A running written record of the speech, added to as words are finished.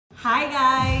Hi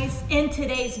guys! In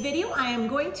today's video, I am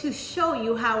going to show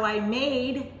you how I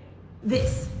made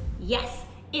this. Yes,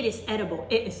 it is edible.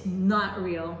 It is not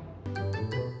real.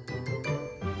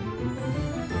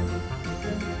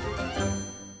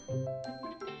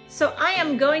 So I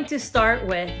am going to start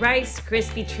with Rice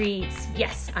Krispie treats.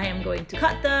 Yes, I am going to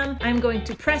cut them, I'm going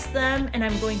to press them, and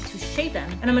I'm going to shape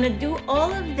them. And I'm going to do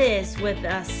all of this with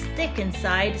a stick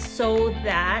inside so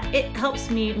that it helps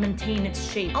me maintain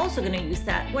its shape. Also going to use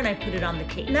that when I put it on the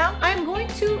cake. Now I'm going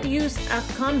to use a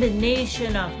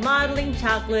combination of modeling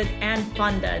chocolate and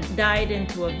fondant dyed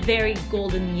into a very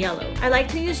golden yellow. I like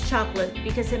to use chocolate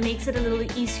because it makes it a little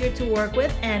easier to work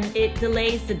with and it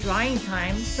delays the drying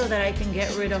time so that I can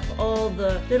get rid of all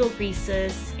the little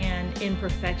creases and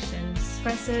imperfections.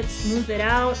 Press it, smooth it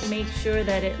out, make sure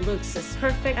that it looks as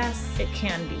perfect as it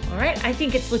can be. All right, I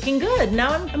think it's looking good.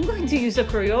 Now I'm going to use a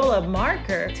Crayola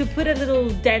marker to put a little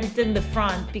dent in the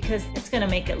front because it's gonna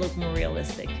make it look more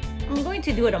realistic. I'm going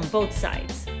to do it on both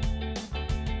sides.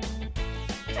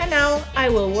 And now I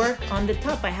will work on the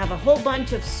top. I have a whole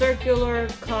bunch of circular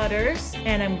cutters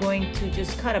and I'm going to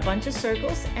just cut a bunch of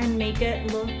circles and make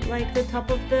it look like the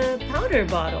top of the powder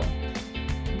bottle.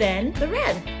 Then the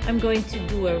red. I'm going to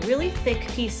do a really thick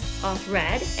piece of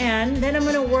red and then I'm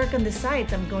going to work on the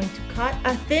sides. I'm going to cut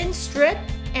a thin strip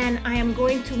and I am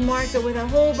going to mark it with a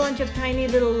whole bunch of tiny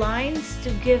little lines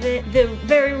to give it the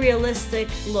very realistic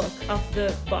look of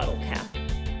the bottle cap.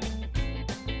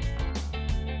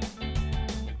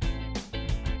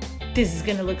 This is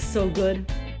gonna look so good.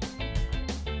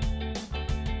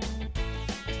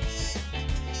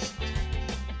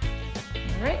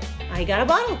 All right, I got a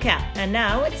bottle cap and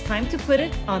now it's time to put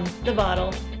it on the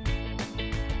bottle.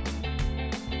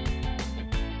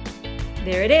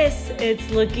 There it is, it's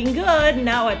looking good.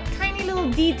 Now a tiny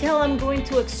little detail, I'm going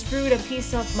to extrude a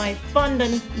piece of my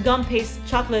fondant gum paste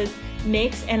chocolate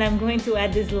mix and I'm going to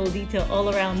add this little detail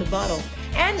all around the bottle.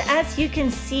 And as you can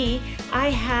see, I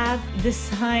have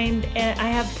designed and I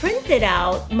have printed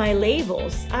out my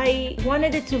labels. I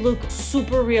wanted it to look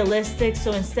super realistic,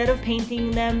 so instead of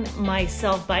painting them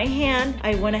myself by hand,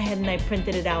 I went ahead and I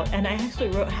printed it out and I actually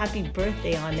wrote happy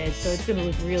birthday on it, so it's gonna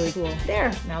look really cool.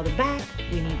 There, now the back,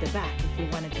 we need the back if we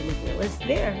want it to look realistic.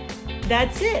 There,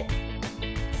 that's it.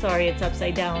 Sorry, it's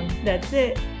upside down. That's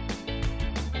it.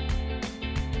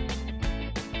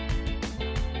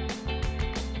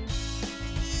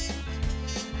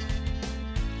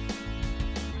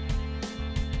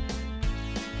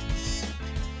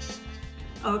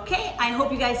 Okay, I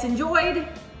hope you guys enjoyed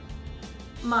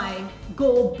my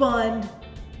gold bun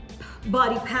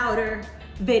body powder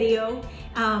video.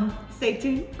 Stay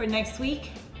tuned for next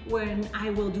week when I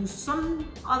will do some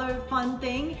other fun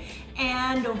thing.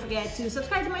 And don't forget to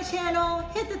subscribe to my channel,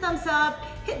 hit the thumbs up,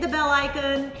 hit the bell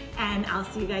icon, and I'll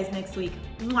see you guys next week.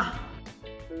 Mwah!